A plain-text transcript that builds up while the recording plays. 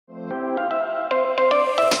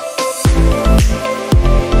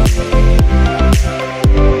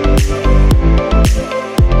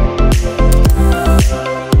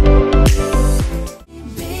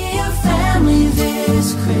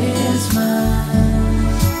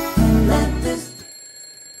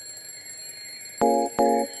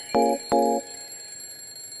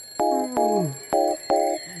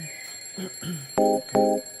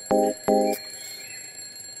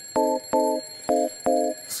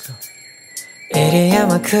8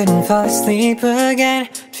 AM, I couldn't fall asleep again.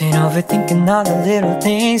 Been overthinking all the little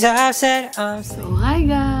things I've said. So, hi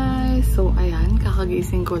guys! So, ayan,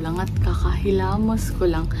 kakagising ko lang at kakahilamos ko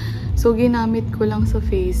lang. So, ginamit ko lang sa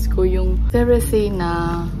face ko yung Ceresay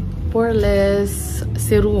na poreless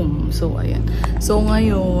serum. So, ayan. So,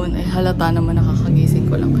 ngayon, ay halata naman nakakagising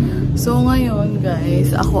ko lang. So, ngayon,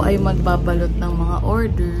 guys, ako ay magbabalot ng mga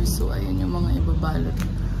orders. So, ayan yung mga ibabalot.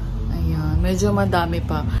 Ayan, medyo madami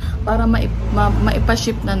pa. Para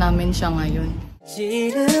maipa-ship na namin siya ngayon.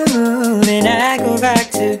 And I go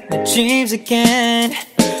back to my dreams again.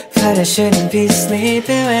 But I shouldn't be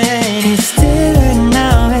sleeping when it's daylight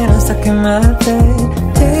now and I'm stuck in my bed.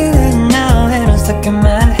 Daylight now and I'm stuck in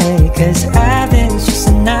my head. Cause I've been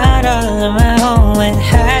stressing out all on my own when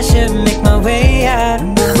I should make my way out.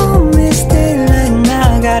 Home is daylight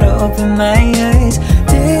now, gotta open my eyes.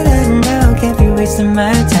 Daylight now, can't be wasting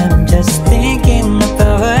my time. I'm just thinking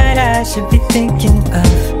about what I should be thinking of.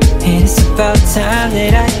 And it's about time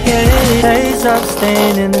that I get it. Hey, stop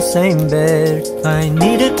staying in the same bed. I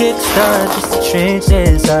need a kickstart just to change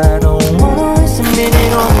this. I don't wanna waste a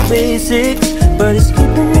minute on the basics, but it's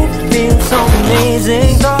keeping me feel so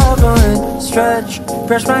amazing. Stop and stretch,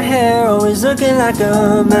 brush my hair, always looking like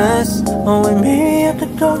a mess. Oh, and maybe I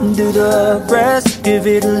could go and do the rest. Give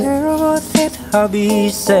it a little more thought, I'll be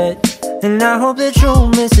set. And I hope that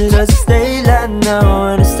you'll miss it as it's daylight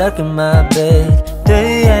now and I'm stuck in my bed.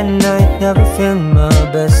 Day and night, never feeling my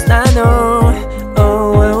best. I know,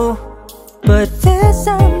 oh well, but this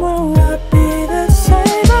time will not be the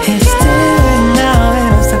same. It's daylight now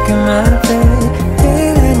and I'm stuck in my bed.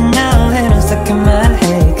 Daylight now and I'm stuck in my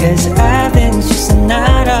head. Cause I've been stressing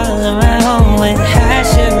out all on my own when I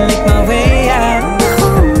should make my way out.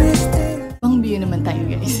 Ibang view naman tayo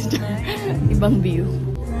guys. Ibang view.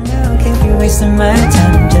 Now can't be wasting my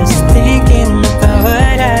time just thinking about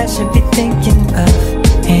what I should be thinking of.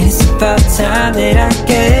 And it's about time that I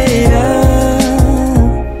get it up.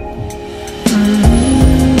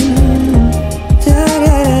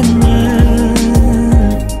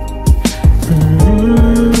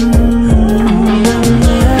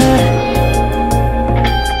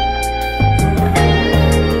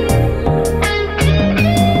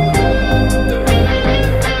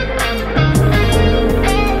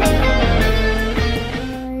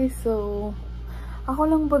 Ako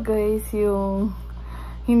lang ba guys yung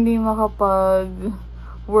hindi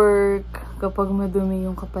makapag-work kapag madumi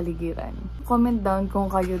yung kapaligiran? Comment down kung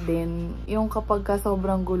kayo din. Yung kapag ka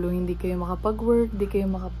sobrang gulo, hindi kayo makapag-work, hindi kayo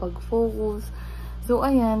makapag-focus. So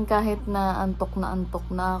ayan, kahit na antok na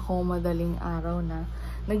ako, madaling araw na,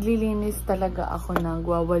 naglilinis talaga ako,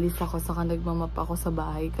 nagwawalis ako, saka nagmamap ako sa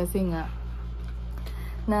bahay. Kasi nga,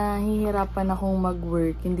 nahihirapan akong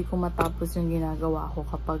mag-work, hindi ko matapos yung ginagawa ko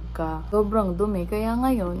kapag sobrang dumi. Kaya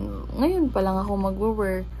ngayon pa lang ako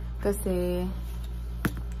mag-work kasi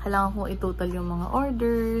kailangan kong itotal yung mga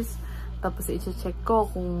orders, tapos i-check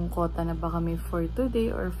ko kung quota na ba kami for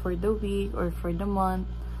today or for the week or for the month.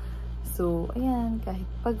 So ayan, kahit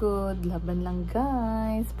pagod, laban lang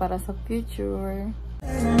guys para sa future.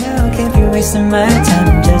 Now can't be wasting my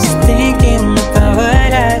time just thinking about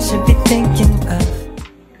what I should be thinking of.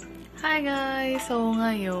 Hi guys! So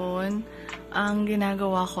ngayon, ang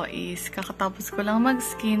ginagawa ko is kakatapos ko lang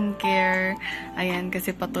mag-skincare. Ayan,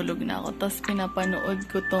 kasi patulog na ako. Tapos pinapanood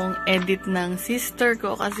ko tong edit ng sister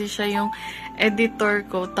ko kasi siya yung editor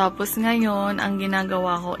ko. Tapos ngayon, ang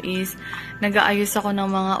ginagawa ko is nag-aayos ako ng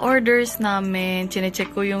mga orders namin.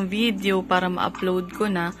 Chine-check ko yung video para ma-upload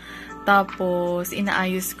ko na. Tapos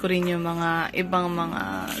inaayos ko rin yung mga ibang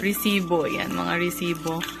mga resibo. Ayan, mga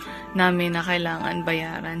resibo namin na kailangan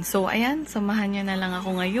bayaran. So, ayan, samahan niyo na lang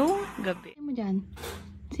ako ngayong gabi. Ano mo dyan?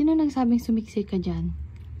 Sino nagsabing sumiksik ka dyan?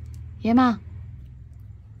 Yema!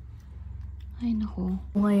 Ay, naku.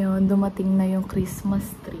 Ngayon, dumating na yung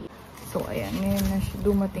Christmas tree. So, ayan, ngayon na siya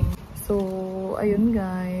dumating. So, ayun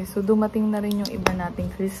guys. So, dumating na rin yung iba nating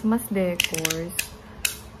Christmas decors.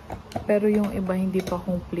 Pero yung iba hindi pa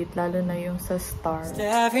complete, lalo na yung sa star.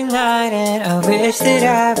 Every night and I wish that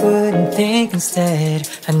I wouldn't think instead.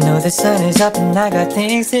 I know the sun is up and I got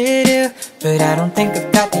things to do, but I don't think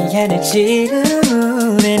I've got the energy to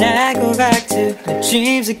move. And I go back to my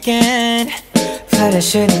dreams again, but I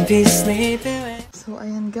shouldn't be sleeping when... So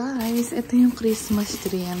ayan guys, ito yung Christmas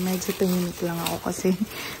tree. Medyo tahimik lang ako kasi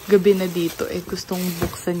gabi na dito gustong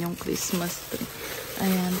buksan yung Christmas tree.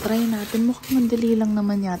 Ayan, try natin. Mukhang madali lang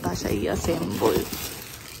naman yata siya i-assemble.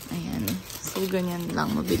 Ayan. So, So, ganyan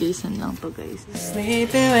lang. Mabilisan lang to, guys.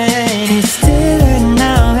 Sleeping when it's still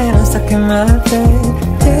now and I'm stuck in my bed.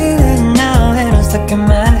 Daylight now and I'm stuck in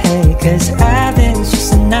my head. Cause I've been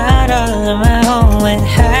stressing out all on my own when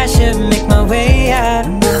I should make my way out.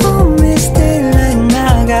 My home is daylight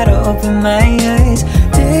now, gotta open my eyes.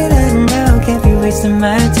 Daylight now, can't be wasting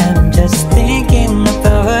my time just thinking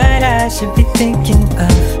about what I should be thinking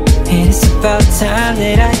of. And it's about time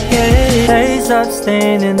that I get. Hey, stop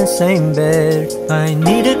staying in the same bed. I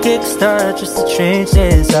need a kickstart just to change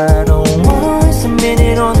this. I don't want to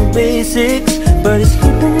minute on the basics, but it's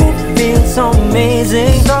keeping me feeling so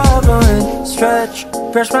amazing. Stop and stretch,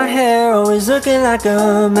 brush my hair, always looking like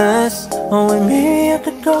a mess. Oh, and maybe I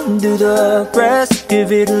could go and do the rest.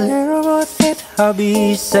 Give it a little more thought, I'll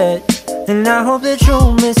be set. And I hope that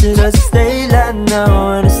you'll miss it. I stay like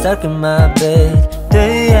now and I'm stuck in my bed.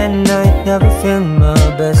 Day and night, never feeling my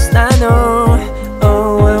best. I know,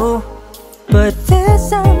 oh well, but this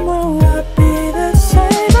time will not be the same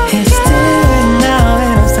again. It's daylight now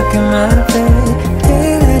and I'm stuck in my bed.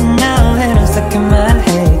 Daylight now and I'm stuck in my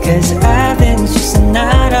head. Cause I've been stressing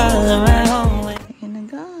out all on my own. Ayan na,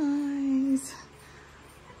 guys.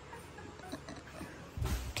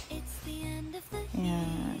 Ayan.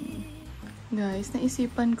 Guys,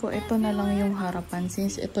 naisipan ko ito na lang yung harapan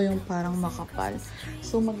since ito yung parang makapal.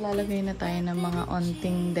 So, maglalagay na tayo ng mga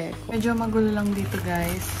onting deco. Medyo magulo lang dito,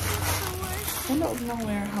 guys. Sa loob ng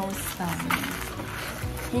warehouse namin.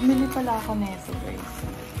 Bumili pala ako nito, guys.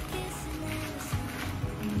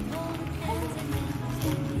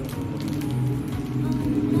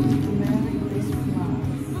 Merry Christmas.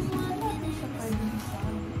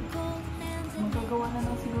 Magagawa na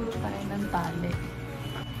lang siguro tayo ng tali.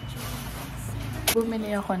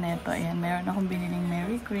 Bumili ako neto. Ayan, meron akong biniling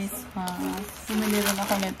Merry Christmas. Bumili rin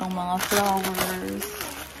ako netong mga flowers.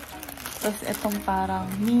 Tapos itong parang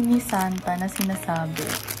mini Santa na sinasabi.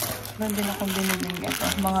 Meron din akong biniling ito.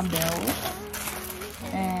 Mga bells.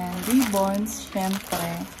 And ribbons,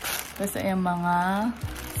 syempre. Tapos ayan, mga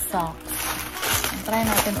socks. Try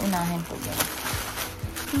natin unahin to, guys.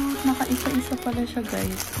 So, naka-isa-isa pala siya,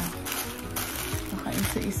 guys.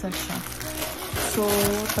 Naka-isa-isa siya. So,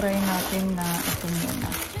 try natin na ito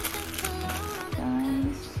muna.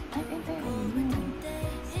 Guys, ay, ayan.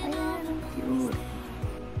 Ayan, ang cute.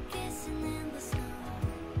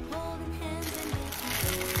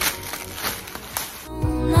 I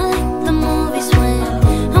like the movies when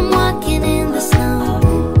I'm walking in the snow.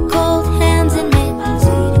 Cold hands and mittens,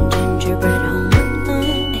 eating gingerbread home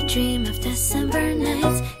alone. I dream of December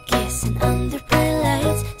nights, kissing under bright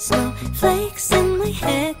lights. Snowflakes in my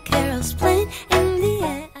hair, carols playing.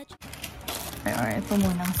 Ito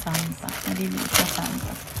munang Santa. Maliliit na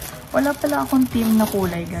Santa. Wala pala akong team na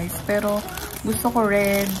kulay, guys. Pero gusto ko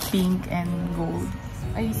red, pink, and gold.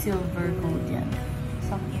 Ay, silver gold yan.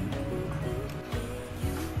 Something.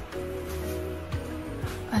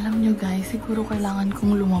 Alam nyo, guys, siguro kailangan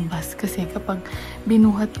kong lumabas. Kasi kapag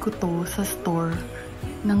binuhat ko to sa store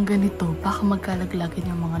ng ganito, baka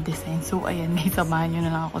magkalaglagan yung mga design. So, ayan, guys, samahan nyo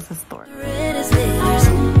na lang ako sa store.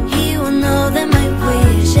 He will know that my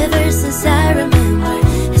wish ever since I remember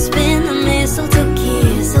has been the mistletoe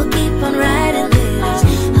kiss. I'll keep on writing letters,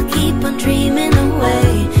 I'll keep on dreaming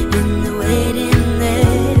away in the waiting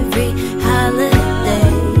every holiday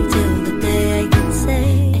till the day I can say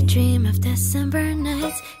I dream of December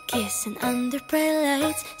nights, kissing under bright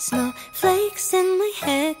lights, snowflakes in my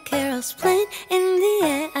hair, carols playing in the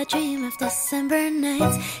air. I dream of December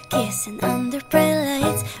nights, kissing under bright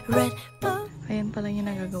lights, red bow. Ayan pala yung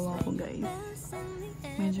nagagawa ko, guys.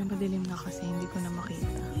 Medyo madilim na kasi hindi ko na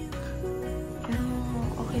makita. Pero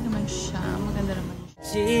okay naman siya. Maganda naman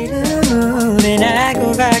siya. And I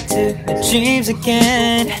go back to my dreams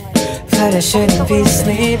again. But I shouldn't be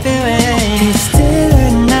sleeping when it's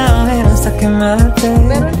daylight now and I'm stuck in my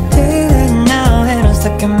bed. Daylight now and I'm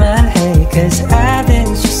stuck in my head. Cause I've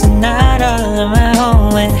been stressing out all on my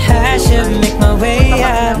own when I should make my way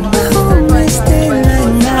out. My home is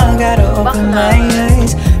daylight now, gotta open my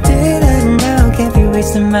eyes. Daylight now, can't be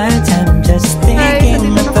wasting my time just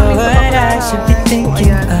thinking about what I should be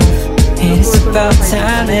thinking of. It's about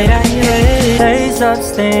time that I get. Hey, stop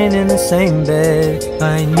staying in the same bed.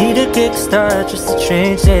 I need a kickstart just to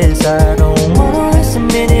change this. I don't want to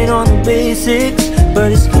minute on the basics,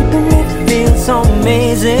 but it's keeping me feeling so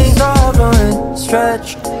amazing. Stop and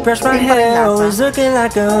stretch, brush my hair, always looking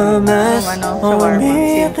like a mess. Oh,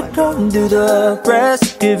 maybe I could go and do the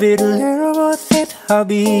rest. Give it a little more thought, I'll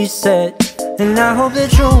be set. And I hope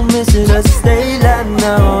that you'll miss it. I stay like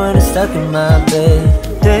now and I'm stuck in my bed.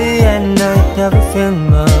 Day and night, never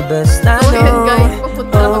feeling my best. I